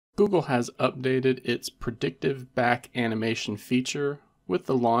Google has updated its Predictive Back Animation feature with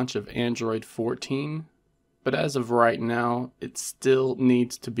the launch of Android 14, but as of right now, it still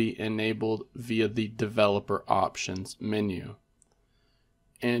needs to be enabled via the Developer Options menu.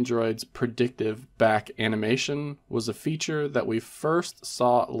 Android's Predictive Back Animation was a feature that we first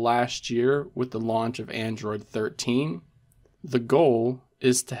saw last year with the launch of Android 13. The goal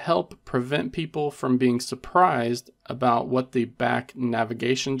is to help prevent people from being surprised about what the back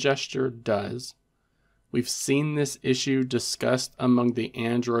navigation gesture does. We've seen this issue discussed among the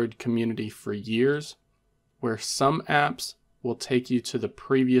Android community for years, where some apps will take you to the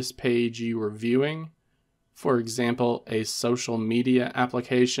previous page you were viewing. For example, a social media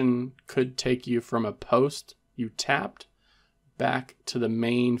application could take you from a post you tapped back to the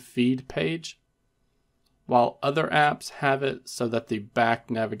main feed page, while other apps have it so that the back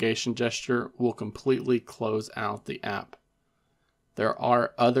navigation gesture will completely close out the app. There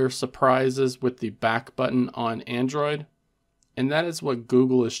are other surprises with the back button on Android, and that is what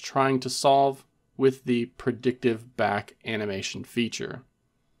Google is trying to solve with the Predictive Back Animation feature.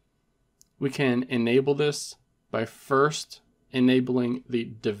 We can enable this by first enabling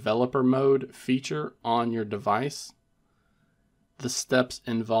the Developer Mode feature on your device. The steps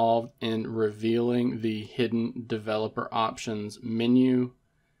involved in revealing the hidden Developer Options menu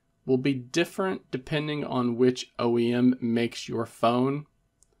will be different depending on which OEM makes your phone,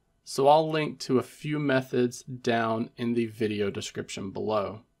 so I'll link to a few methods down in the video description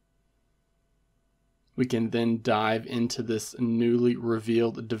below. We can then dive into this newly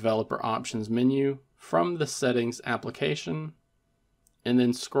revealed Developer Options menu from the Settings application, and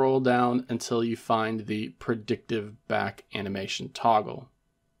then scroll down until you find the Predictive Back Animation toggle.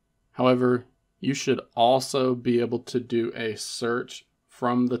 However, you should also be able to do a search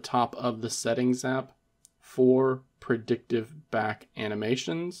from the top of the Settings app for Predictive Back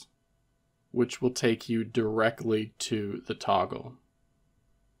Animations, which will take you directly to the toggle.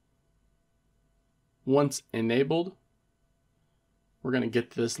 Once enabled, we're going to get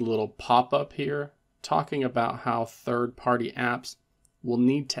this little pop-up here talking about how third-party apps will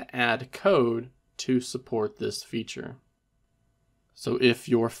need to add code to support this feature. So if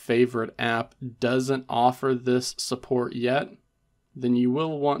your favorite app doesn't offer this support yet, then you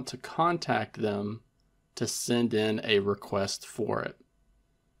will want to contact them to send in a request for it.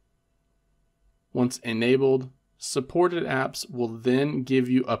 Once enabled, supported apps will then give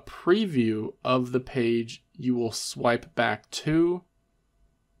you a preview of the page you will swipe back to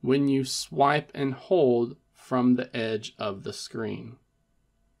when you swipe and hold from the edge of the screen.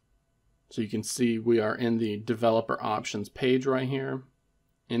 So you can see we are in the Developer Options page right here.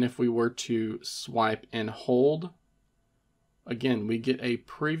 And if we were to swipe and hold, again, we get a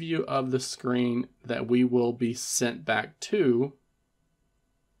preview of the screen that we will be sent back to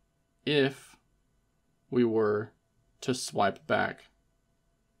if we were to swipe back.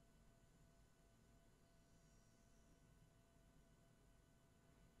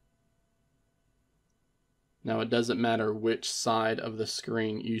 Now it doesn't matter which side of the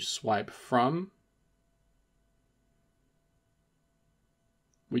screen you swipe from.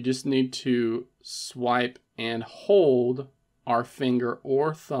 We just need to swipe and hold our finger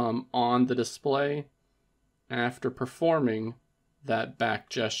or thumb on the display after performing that back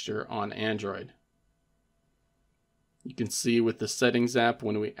gesture on Android. You can see with the Settings app,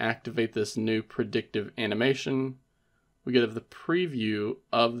 when we activate this new predictive animation, we get the preview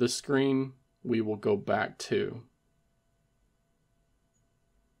of the screen we will go back to.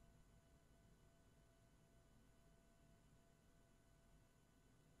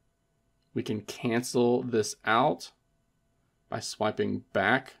 We can cancel this out by swiping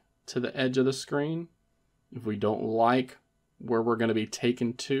back to the edge of the screen. If we don't like where we're going to be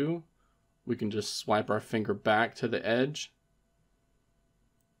taken to, we can just swipe our finger back to the edge,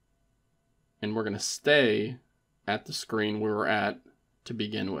 and we're going to stay at the screen we were at to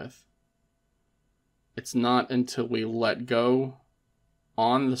begin with. It's not until we let go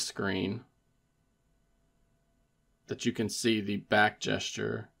on the screen that you can see the back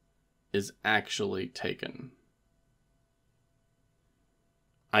gesture is actually taken.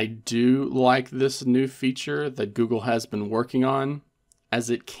 I do like this new feature that Google has been working on, as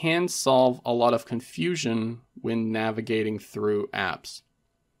it can solve a lot of confusion when navigating through apps.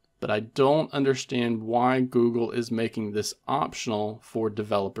 But I don't understand why Google is making this optional for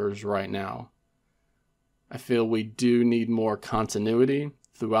developers right now. I feel we do need more continuity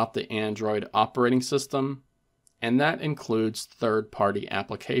throughout the Android operating system, and that includes third-party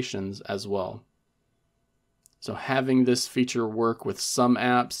applications as well. So having this feature work with some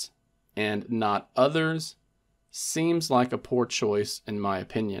apps and not others seems like a poor choice in my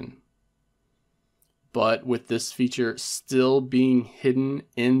opinion. But with this feature still being hidden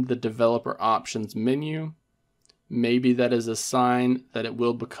in the developer options menu, maybe that is a sign that it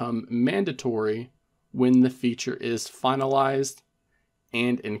will become mandatory when the feature is finalized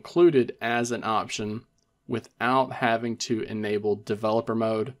and included as an option without having to enable developer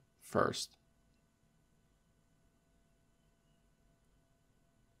mode first.